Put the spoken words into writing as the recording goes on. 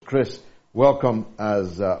Chris, welcome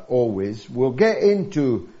as always. We'll get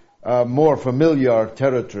into more familiar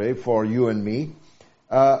territory for you and me.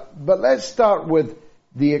 But let's start with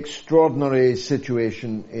the extraordinary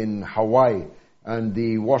situation in Hawaii and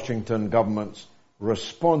the Washington government's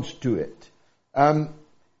response to it.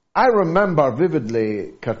 I remember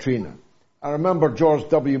vividly Katrina. I remember George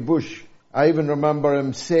W. Bush. I even remember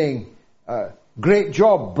him saying, great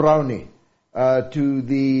job, Brownie, to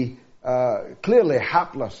the clearly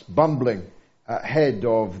hapless, bumbling head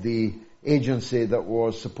of the agency that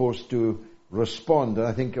was supposed to respond. And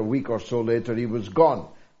I think a week or so later he was gone,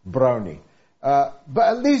 Brownie. But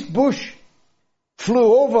at least Bush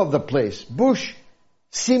flew over the place. Bush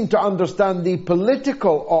seemed to understand the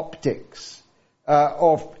political optics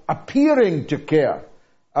of appearing to care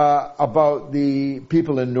about the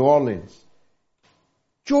people in New Orleans.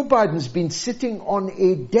 Joe Biden's been sitting on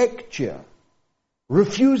a deck chair,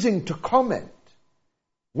 refusing to comment,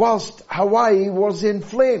 whilst Hawaii was in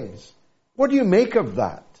flames. What do you make of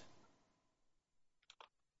that?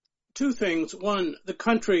 Two things. One, the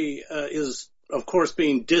country is, of course,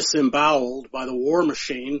 being disemboweled by the war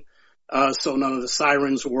machine. So none of the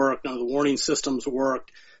sirens work, none of the warning systems work.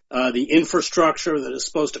 The infrastructure that is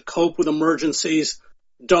supposed to cope with emergencies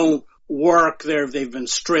don't work. They've been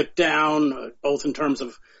stripped down, both in terms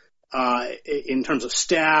of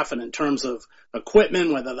staff and in terms of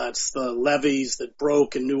equipment, whether that's the levees that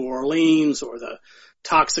broke in New Orleans or the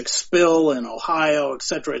toxic spill in Ohio, et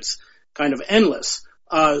cetera. It's kind of endless.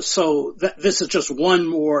 So this is just one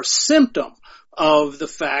more symptom of the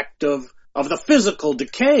fact of the physical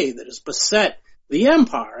decay that has beset the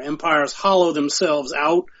empire. Empires hollow themselves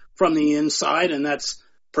out from the inside, and that's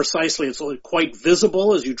precisely, it's quite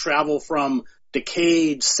visible as you travel from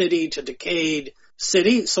decayed city to decayed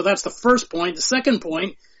city. So that's the first point. The second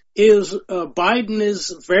point is Biden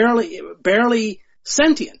is barely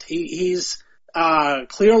sentient. He's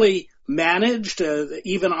clearly managed,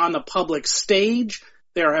 even on the public stage.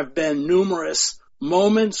 There have been numerous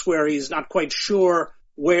moments where he's not quite sure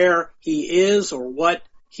where he is or what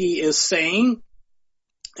he is saying.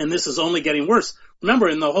 And this is only getting worse.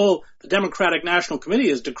 Remember, the Democratic National Committee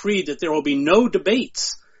has decreed that there will be no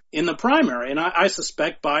debates in the primary. And I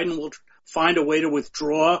suspect Biden will find a way to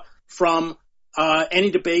withdraw from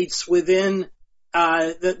any debates within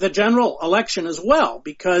the general election as well,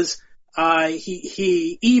 because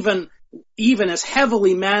he even as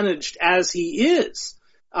heavily managed as he is,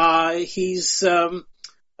 his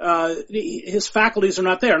faculties are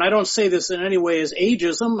not there. And I don't say this in any way as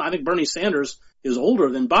ageism. I think Bernie Sanders is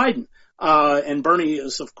older than Biden. And Bernie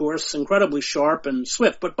is, of course, incredibly sharp and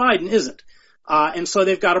swift, but Biden isn't. And so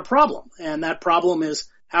they've got a problem. And that problem is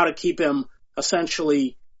how to keep him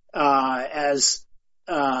essentially as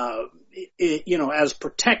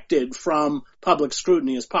protected from public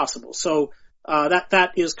scrutiny as possible. So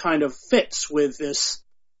that is kind of fits with this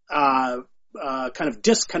kind of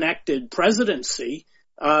disconnected presidency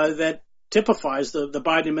that typifies the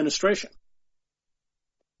Biden administration.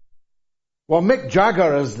 Well, Mick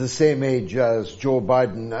Jagger is the same age as Joe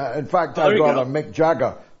Biden. In fact, I'd rather Mick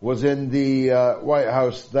Jagger was in the White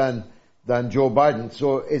House than Joe Biden.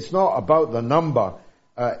 So it's not about the number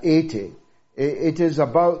 80. It is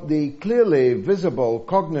about the clearly visible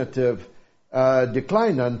cognitive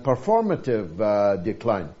decline and performative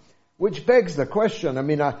decline, which begs the question. I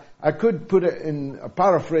mean, I could put it in a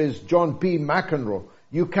paraphrase John P. McEnroe.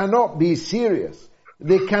 You cannot be serious.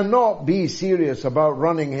 They cannot be serious about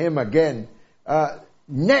running him again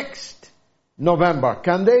next November,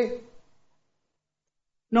 can they?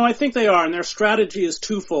 No, I think they are, and their strategy is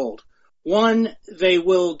twofold. One, they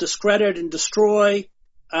will discredit and destroy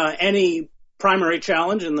any primary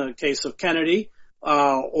challenge in the case of Kennedy,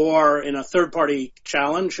 or in a third-party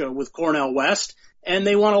challenge with Cornel West, and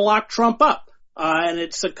they want to lock Trump up. And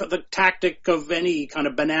it's the tactic of any kind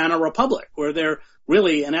of banana republic, where there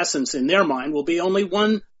really, in essence, in their mind, will be only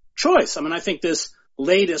one choice. I mean, I think this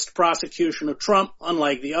latest prosecution of Trump,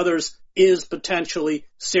 unlike the others, is potentially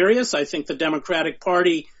serious. I think the Democratic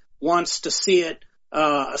Party wants to see it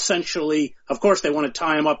essentially, of course, they want to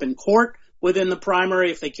tie him up in court within the primary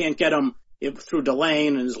if they can't get him through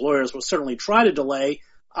delaying, and his lawyers will certainly try to delay.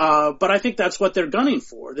 But I think that's what they're gunning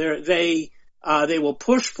for. They will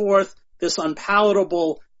push forth this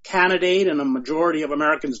unpalatable candidate, and a majority of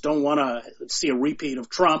Americans don't want to see a repeat of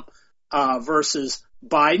Trump versus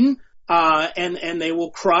Biden. And they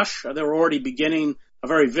will crush. They're already beginning a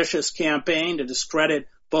very vicious campaign to discredit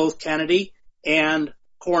both Kennedy and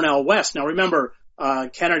Cornel West. Now, remember,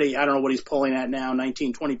 Kennedy, I don't know what he's pulling at now,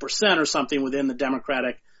 19-20% or something within the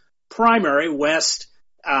Democratic primary. West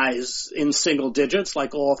is in single digits,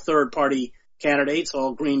 like all third-party candidates,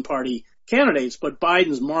 all Green Party candidates, but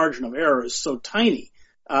Biden's margin of error is so tiny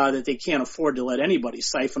that they can't afford to let anybody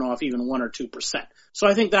siphon off even 1 or 2%. So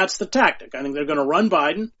I think that's the tactic. I think they're going to run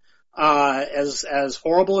Biden as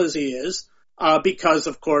horrible as he is, because,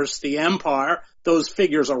 of course, the empire, those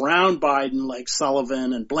figures around Biden like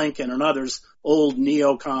Sullivan and Blinken and others, old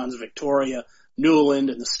neocons, Victoria Nuland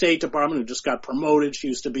in the State Department, who just got promoted. She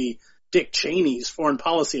used to be Dick Cheney's foreign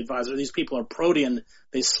policy advisor. These people are protean.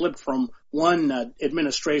 They slipped from one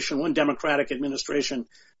administration, one Democratic administration,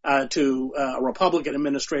 to a Republican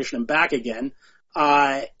administration and back again.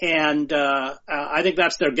 I think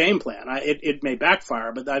that's their game plan. It may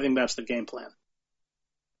backfire, but I think that's the game plan.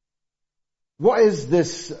 What is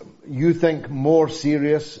this, you think, more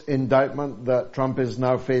serious indictment that Trump is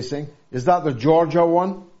now facing? Is that the Georgia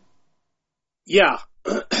one? Yeah.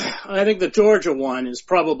 I think the Georgia one is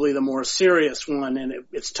probably the more serious one, and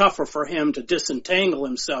it's tougher for him to disentangle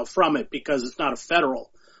himself from it because it's not a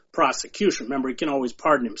federal prosecution. Remember, he can always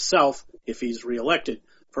pardon himself if he's reelected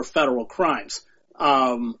for federal crimes.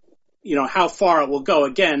 How far it will go,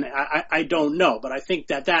 again, I don't know, but I think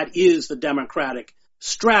that is the Democratic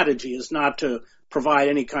strategy, is not to provide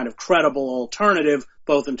any kind of credible alternative,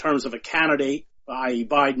 both in terms of a candidate, i.e.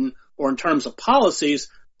 Biden, or in terms of policies,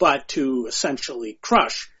 but to essentially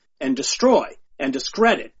crush and destroy and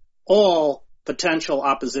discredit all potential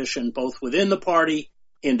opposition, both within the party,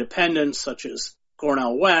 independents such as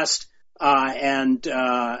Cornel West, and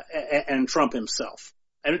Trump himself.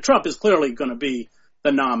 And Trump is clearly going to be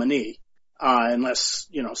the nominee, unless,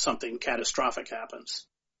 something catastrophic happens.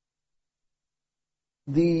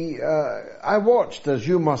 I watched, as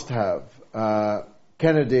you must have,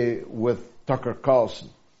 Kennedy with Tucker Carlson.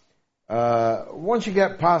 Once you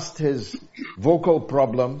get past his vocal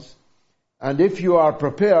problems, and if you are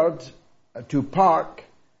prepared to park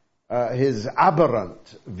his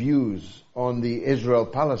aberrant views on the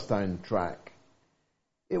Israel-Palestine track,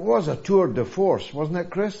 it was a tour de force, wasn't it,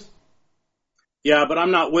 Chris? Yeah, but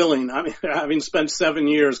I'm not willing. I mean, having spent 7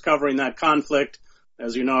 years covering that conflict,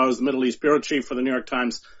 as you know, I was the Middle East bureau chief for the New York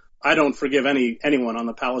Times. I don't forgive anyone on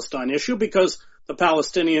the Palestine issue because the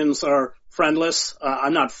Palestinians are friendless.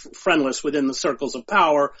 I'm not friendless within the circles of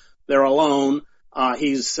power. They're alone.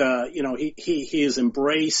 He is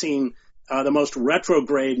embracing the most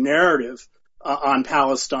retrograde narrative on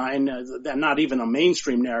Palestine, not even a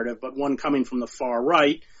mainstream narrative, but one coming from the far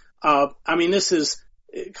right. This is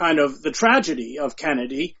kind of the tragedy of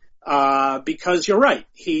Kennedy, because you're right.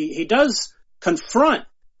 He does confront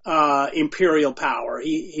imperial power.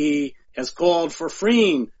 He has called for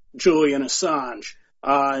freeing Julian Assange.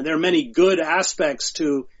 There are many good aspects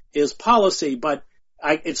to his policy, but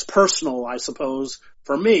it's personal, I suppose,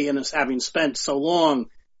 for me, and as having spent so long,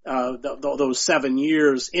 those 7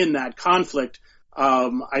 years in that conflict,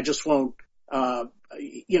 I just won't,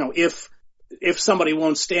 if somebody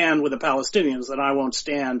won't stand with the Palestinians, then I won't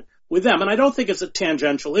stand with them. And I don't think it's a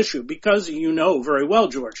tangential issue because you know very well,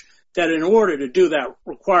 George, that in order to do that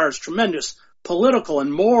requires tremendous political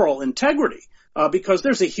and moral integrity, because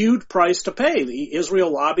there's a huge price to pay. The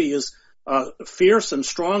Israel lobby is fierce and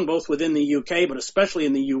strong, both within the UK, but especially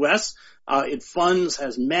in the US. It funds,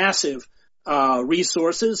 has massive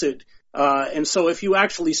resources. And so if you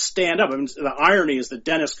actually stand up, the irony is that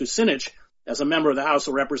Dennis Kucinich, as a member of the House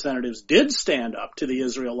of Representatives, did stand up to the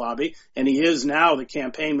Israel lobby, and he is now the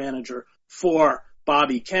campaign manager for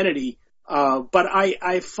Bobby Kennedy. But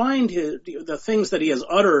I find the things that he has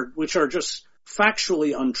uttered, which are just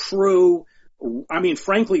factually untrue,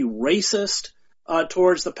 frankly, racist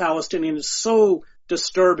towards the Palestinians, so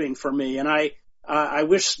disturbing for me. And I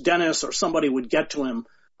wish Dennis or somebody would get to him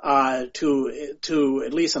to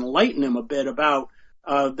at least enlighten him a bit about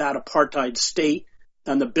that apartheid state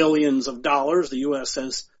and the billions of dollars the U.S.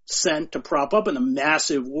 has sent to prop up, and the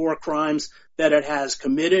massive war crimes that it has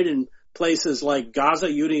committed in places like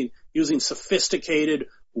Gaza, using sophisticated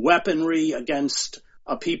weaponry against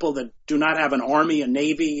people that do not have an army, a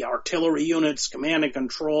navy, artillery units, command and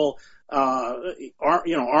control,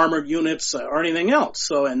 armored units, or anything else.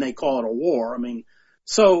 So, and they call it a war.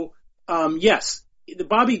 Yes,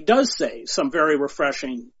 Bobby does say some very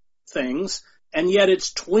refreshing things, and yet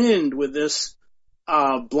it's twinned with this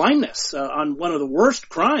blindness on one of the worst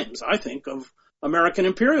crimes, I think, of American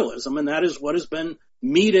imperialism, and that is what has been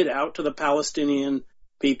meted out to the Palestinian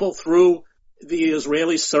people through the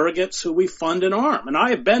Israeli surrogates who we fund and arm. And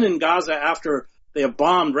I have been in Gaza after they have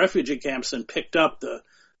bombed refugee camps and picked up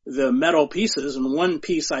the metal pieces, and one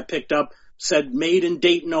piece I picked up said made in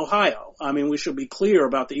Dayton, Ohio. We should be clear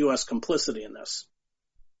about the U.S. complicity in this.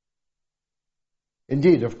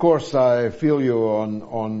 Indeed, of course, I feel you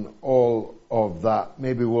on all of that.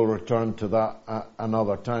 Maybe we'll return to that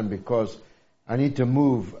another time, because I need to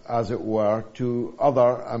move, as it were, to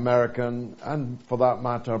other American and, for that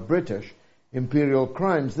matter, British imperial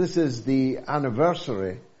crimes. This is the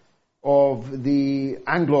anniversary of the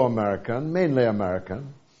Anglo-American, mainly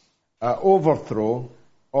American, overthrow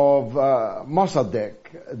of Mossadegh,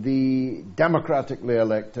 the democratically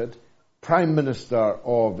elected Prime Minister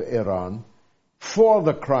of Iran, for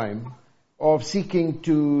the crime of seeking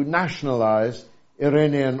to nationalize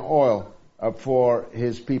Iranian oil for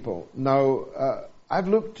his people. Now, I've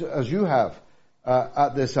looked, as you have,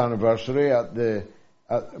 at this anniversary,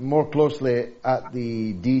 more closely at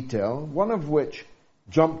the detail, one of which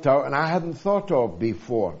jumped out and I hadn't thought of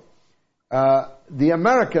before. The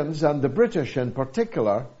Americans, and the British in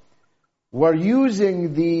particular, were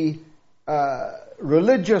using the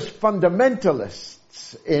religious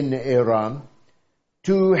fundamentalists in Iran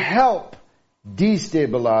to help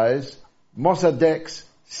destabilize Mossadegh's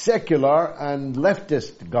secular and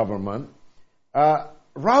leftist government,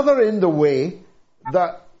 rather in the way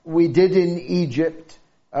that we did in Egypt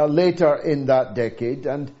later in that decade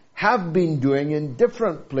and have been doing in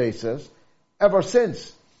different places ever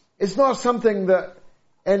since. It's not something that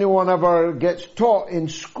anyone ever gets taught in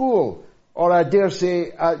school or, I dare say,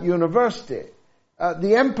 at university.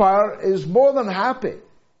 The empire is more than happy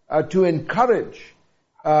to encourage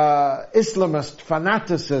Islamist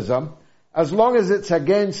fanaticism as long as it's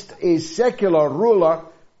against a secular ruler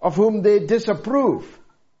of whom they disapprove.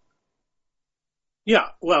 Yeah,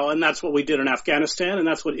 well, and that's what we did in Afghanistan, and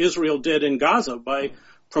that's what Israel did in Gaza by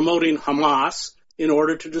promoting Hamas in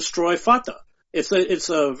order to destroy Fatah. It's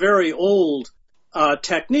a very old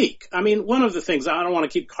technique. I mean, one of the things, I don't want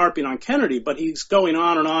to keep harping on Kennedy, but he's going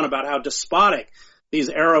on and on about how despotic these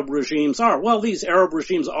Arab regimes are. Well, these Arab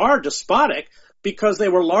regimes are despotic because they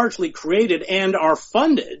were largely created and are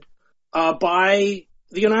funded by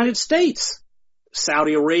the United States,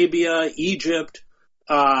 Saudi Arabia, Egypt,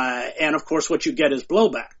 and of course what you get is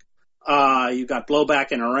blowback. You've got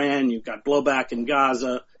blowback in Iran, you've got blowback in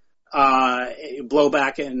Gaza,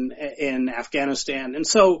 blowback in Afghanistan. And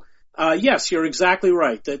so, yes, you're exactly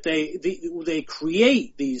right that they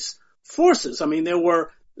create these forces. I mean, there were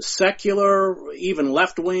secular, even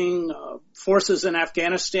left-wing forces in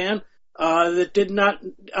Afghanistan that did not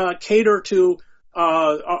cater to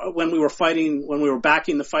when we were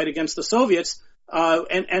backing the fight against the Soviets,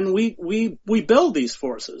 and we build these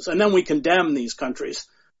forces, and then we condemn these countries,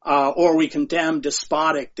 or we condemn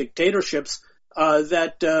despotic dictatorships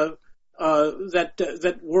that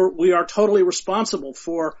we are totally responsible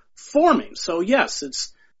for forming. So yes,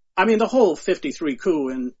 the whole 53 coup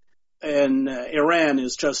in Iran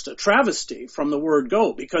is just a travesty from the word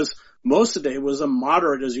go, because Mossadegh was a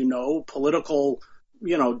moderate, as you know, political,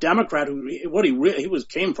 Democrat who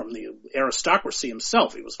came from the aristocracy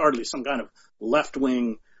himself. He was hardly some kind of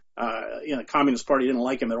left-wing, Communist Party didn't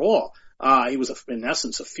like him at all. He was in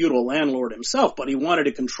essence a feudal landlord himself, but he wanted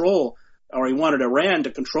Iran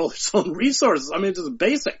to control its own resources. I mean, it's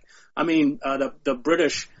basic. I mean, the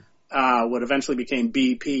British, what eventually became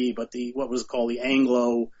BP, but what was called the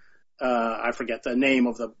Anglo, I forget the name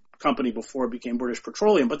of the company before it became British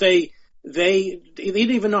Petroleum, but they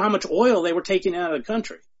didn't even know how much oil they were taking out of the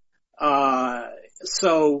country.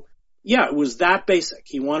 So yeah, it was that basic.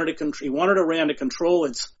 He wanted Iran to control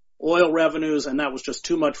its oil revenues, and that was just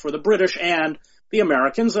too much for the British and the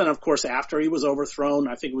Americans. And of course, after he was overthrown,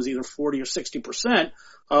 I think it was either 40 or 60%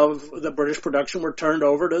 of the British production were turned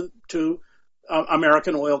over to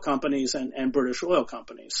American oil companies and British oil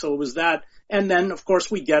companies. So it was that. And then, of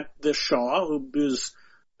course, we get the Shah,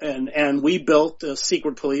 and we built the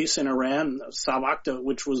secret police in Iran, Savak,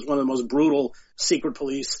 which was one of the most brutal secret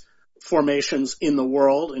police formations in the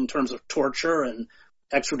world in terms of torture and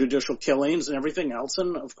extrajudicial killings and everything else.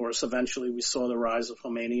 And of course, eventually we saw the rise of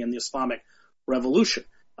Khomeini and the Islamic Revolution.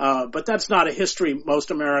 But that's not a history most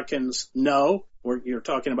Americans know. You're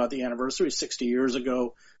talking about the anniversary 60 years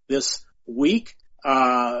ago this week.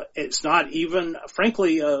 It's not even,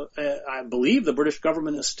 frankly, I believe the British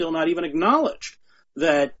government has still not even acknowledged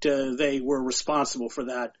that they were responsible for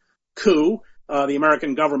that coup. The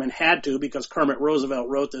American government had to, because Kermit Roosevelt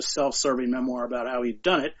wrote this self-serving memoir about how he'd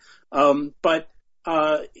done it. But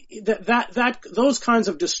those kinds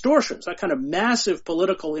of distortions, that kind of massive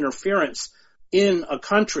political interference in a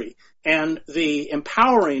country, and the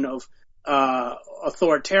empowering of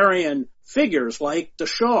authoritarian figures like the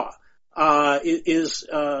Shah, and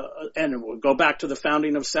we'll go back to the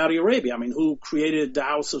founding of Saudi Arabia. I mean, who created the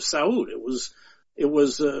House of Saud? It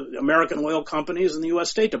was American oil companies and the U.S.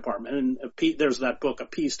 State Department. And there's that book, A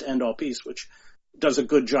Peace to End All Peace, which does a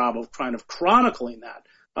good job of kind of chronicling that.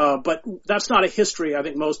 But that's not a history I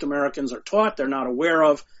think most Americans are taught. They're not aware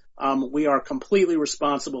of. We are completely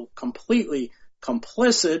responsible, completely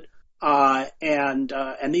complicit,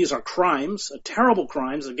 and these are crimes, terrible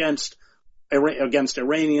crimes against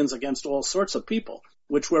Iranians, against all sorts of people,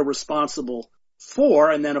 which we're responsible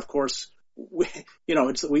for. And then, of course, we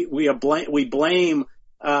blame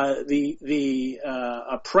the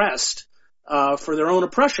oppressed for their own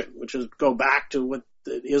oppression, which is go back to what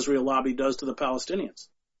the Israel lobby does to the Palestinians.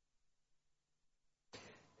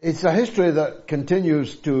 It's a history that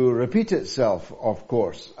continues to repeat itself, of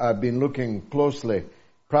course. I've been looking closely,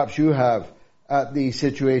 perhaps you have, at the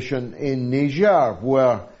situation in Niger,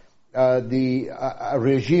 where the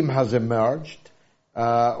regime has emerged,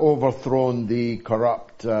 overthrown the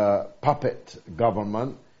corrupt puppet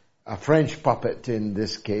government, a French puppet in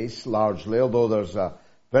this case, largely, although there's a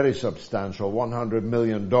very substantial $100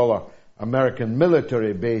 million American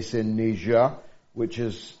military base in Niger, which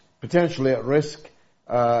is potentially at risk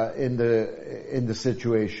in the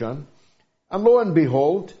situation. And lo and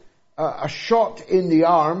behold, a shot in the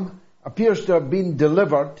arm appears to have been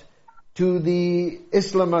delivered to the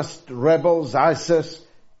Islamist rebels, ISIS,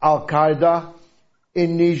 Al-Qaeda,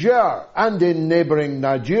 in Niger and in neighboring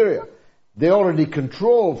Nigeria. They already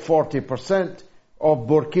control 40% of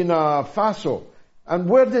Burkina Faso. And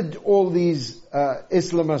where did all these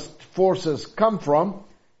Islamist forces come from?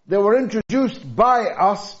 They were introduced by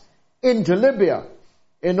us into Libya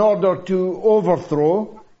in order to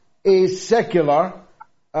overthrow a secular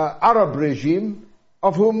Arab regime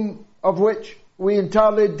of which we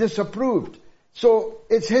entirely disapproved. So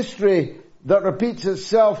it's history that repeats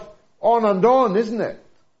itself on and on, isn't it?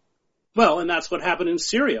 Well, and that's what happened in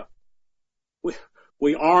Syria.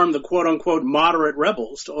 We armed the quote-unquote moderate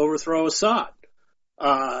rebels to overthrow Assad.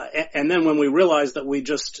 And then when we realized that we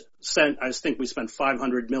just spent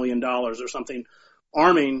 $500 million or something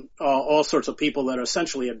arming all sorts of people that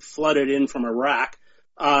essentially had flooded in from Iraq,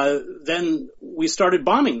 then we started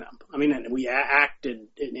bombing them. I mean, we acted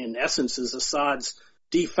in essence as Assad's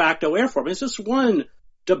de facto air force. It's just one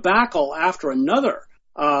debacle after another.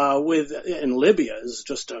 In Libya is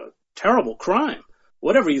just a terrible crime.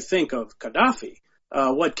 Whatever you think of Gaddafi,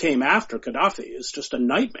 what came after Gaddafi is just a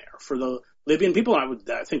nightmare for the Libyan people. I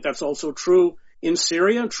think that's also true in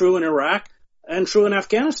Syria, true in Iraq, and true in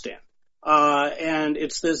Afghanistan. And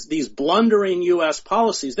it's these blundering U.S.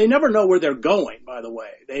 policies. They never know where they're going, by the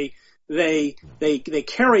way. They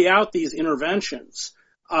carry out these interventions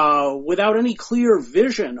without any clear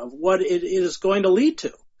vision of what it is going to lead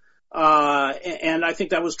to. And I think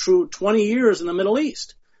that was true 20 years in the Middle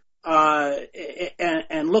East.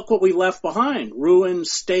 And look what we left behind. Ruined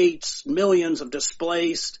states, millions of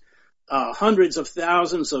displaced, hundreds of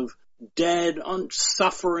thousands of dead,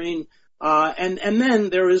 suffering. And then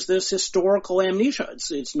there is this historical amnesia.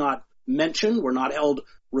 It's not mentioned. We're not held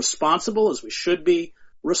responsible as we should be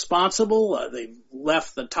responsible. They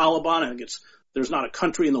left the Taliban. I think there's not a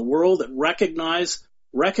country in the world that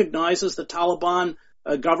recognizes the Taliban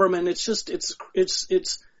government. It's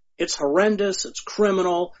horrendous. It's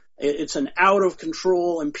criminal. It's an out of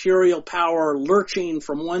control imperial power lurching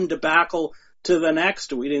from one debacle to the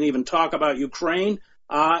next. We didn't even talk about Ukraine.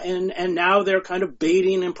 And now they're kind of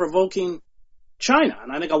baiting and provoking China.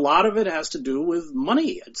 And I think a lot of it has to do with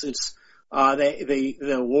money.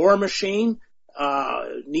 The war machine,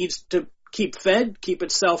 needs to keep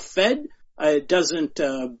itself fed. It doesn't,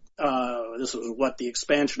 this was what the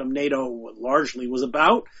expansion of NATO largely was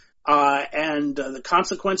about. And the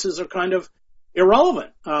consequences are kind of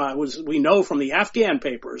irrelevant. We know from the Afghan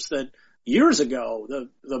papers that years ago,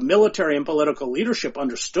 the military and political leadership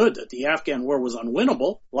understood that the Afghan war was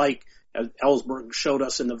unwinnable, like Ellsberg showed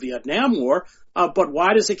us in the Vietnam War. But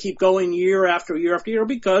why does it keep going year after year after year?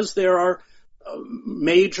 Because there are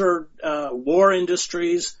major war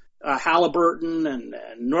industries, Halliburton and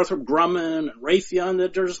Northrop Grumman and Raytheon,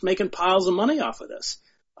 that are just making piles of money off of this.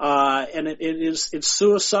 And it's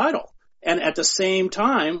suicidal. And at the same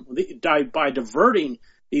time, by diverting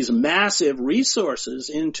these massive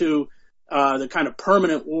resources into the kind of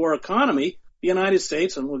permanent war economy, the United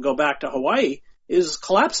States, and we'll go back to Hawaii, is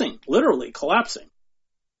collapsing, literally collapsing.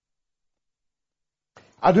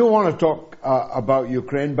 I do want to talk about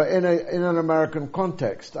Ukraine, but in an American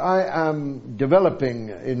context. I am developing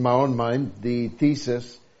in my own mind the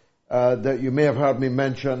thesis that you may have heard me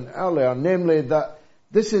mention earlier, namely that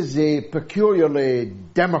this is a peculiarly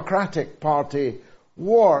Democratic Party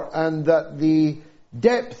war, and that the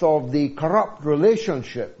depth of the corrupt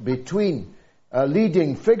relationship between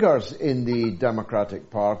leading figures in the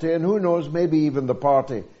Democratic Party, and who knows, maybe even the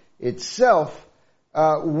party itself,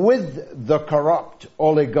 with the corrupt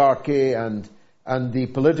oligarchy and the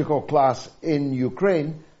political class in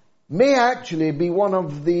Ukraine may actually be one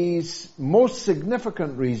of the most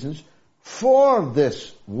significant reasons for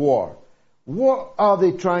this war. What are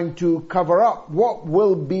they trying to cover up? What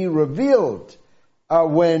will be revealed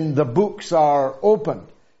when the books are opened?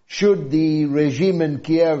 Should the regime in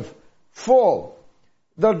Kiev fall?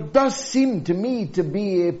 There does seem to me to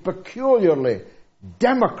be a peculiarly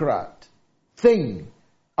Democrat thing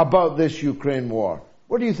about this Ukraine war.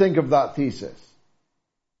 What do you think of that thesis?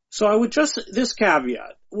 So I would just, this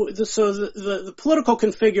caveat, so the political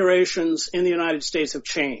configurations in the United States have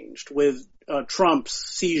changed with Trump's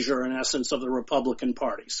seizure, in essence, of the Republican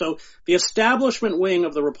Party. So the establishment wing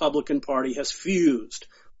of the Republican Party has fused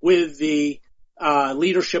with the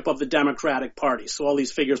leadership of the Democratic Party. So all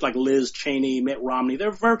these figures like Liz Cheney, Mitt Romney,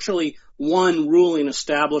 they're virtually one ruling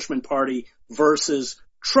establishment party versus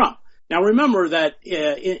Trump. Now remember that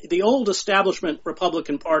the old establishment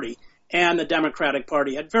Republican Party and the Democratic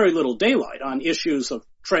Party had very little daylight on issues of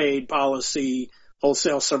trade, policy,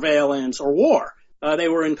 wholesale surveillance, or war. They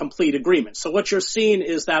were in complete agreement. So what you're seeing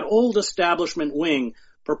is that old establishment wing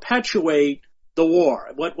perpetuate the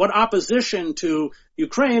war. What opposition to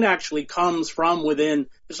Ukraine actually comes from within,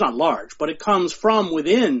 it's not large, but it comes from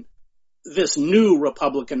within this new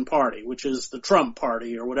Republican Party, which is the Trump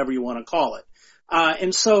Party or whatever you want to call it.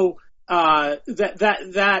 And so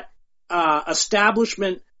that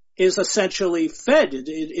establishment is essentially fed.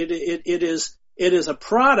 It is a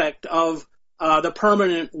product of the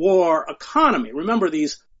permanent war economy. Remember,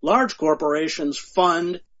 these large corporations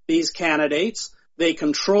fund these candidates. They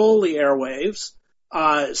control the airwaves.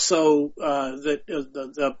 So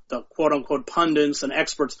the quote unquote pundits and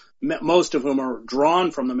experts, most of whom are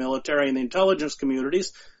drawn from the military and the intelligence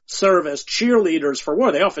communities, serve as cheerleaders for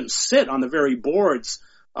war. They often sit on the very boards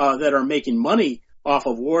that are making money off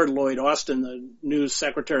of war. Lloyd Austin, the new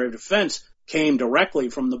Secretary of Defense, came directly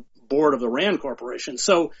from the board of the Rand Corporation.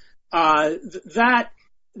 So that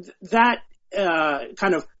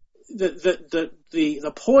kind of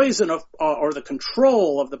the poison of or the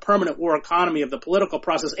control of the permanent war economy of the political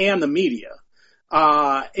process and the media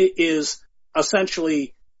is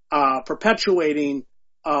essentially perpetuating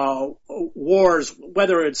wars,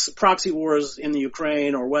 whether it's proxy wars in the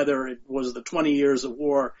Ukraine or whether it was the 20 years of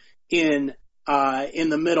war in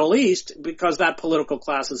the Middle East, because that political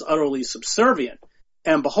class is utterly subservient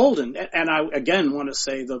and beholden. And I again want to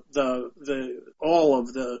say all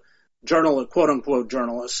of the quote unquote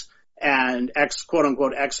journalists and quote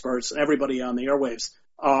unquote experts and everybody on the airwaves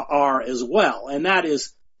are as well. And that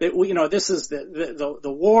is that this is the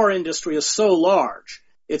war industry is so large.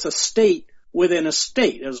 It's a state within a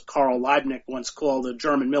state, as Karl Liebknecht once called the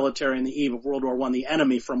German military in the eve of World War I, the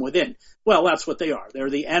enemy from within. Well, that's what they are. They're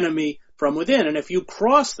the enemy from within. And if you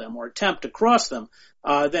cross them or attempt to cross them,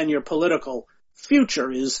 then your political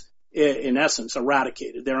future is, in essence,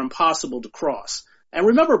 eradicated. They're impossible to cross. And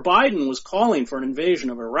remember, Biden was calling for an invasion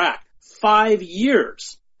of Iraq 5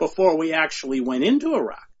 years before we actually went into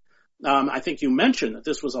Iraq. I think you mentioned that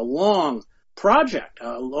this was a long project.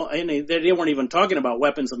 And they weren't even talking about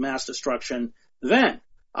weapons of mass destruction then.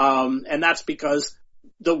 And that's because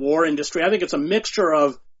the war industry, I think it's a mixture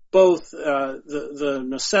of both the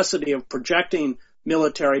necessity of projecting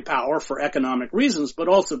military power for economic reasons, but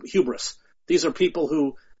also hubris. These are people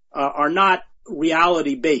who are not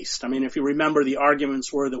reality-based. I mean, if you remember, the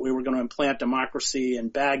arguments were that we were going to implant democracy in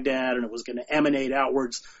Baghdad and it was going to emanate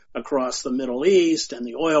outwards across the Middle East and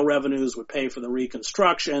the oil revenues would pay for the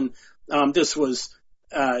reconstruction. This was,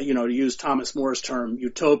 to use Thomas More's term,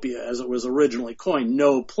 utopia as it was originally coined,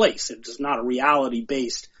 no place. It is not a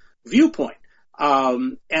reality-based viewpoint.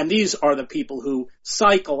 And these are the people who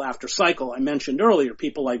cycle after cycle. I mentioned earlier,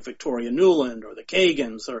 people like Victoria Nuland or the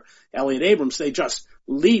Kagans or Elliott Abrams, they just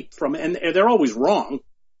leap from, and they're always wrong.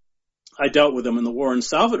 I dealt with them in the war in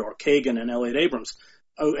Salvador, Kagan and Elliott Abrams,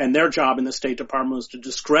 and their job in the State Department was to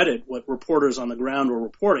discredit what reporters on the ground were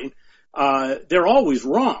reporting. They're always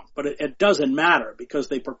wrong, but it doesn't matter because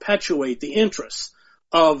they perpetuate the interests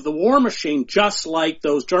of the war machine, just like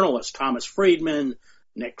those journalists, Thomas Friedman,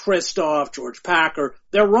 Nick Kristof, George Packer.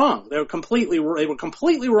 They're wrong. They were completely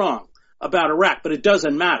wrong about Iraq, but it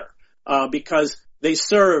doesn't matter because they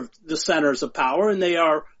served the centers of power and they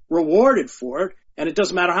are rewarded for it, and it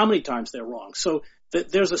doesn't matter how many times they're wrong. So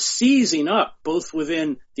there's a seizing up both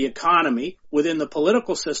within the economy, within the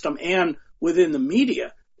political system, and within the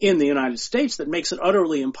media in the United States that makes it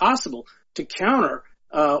utterly impossible to counter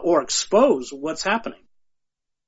or expose what's happening.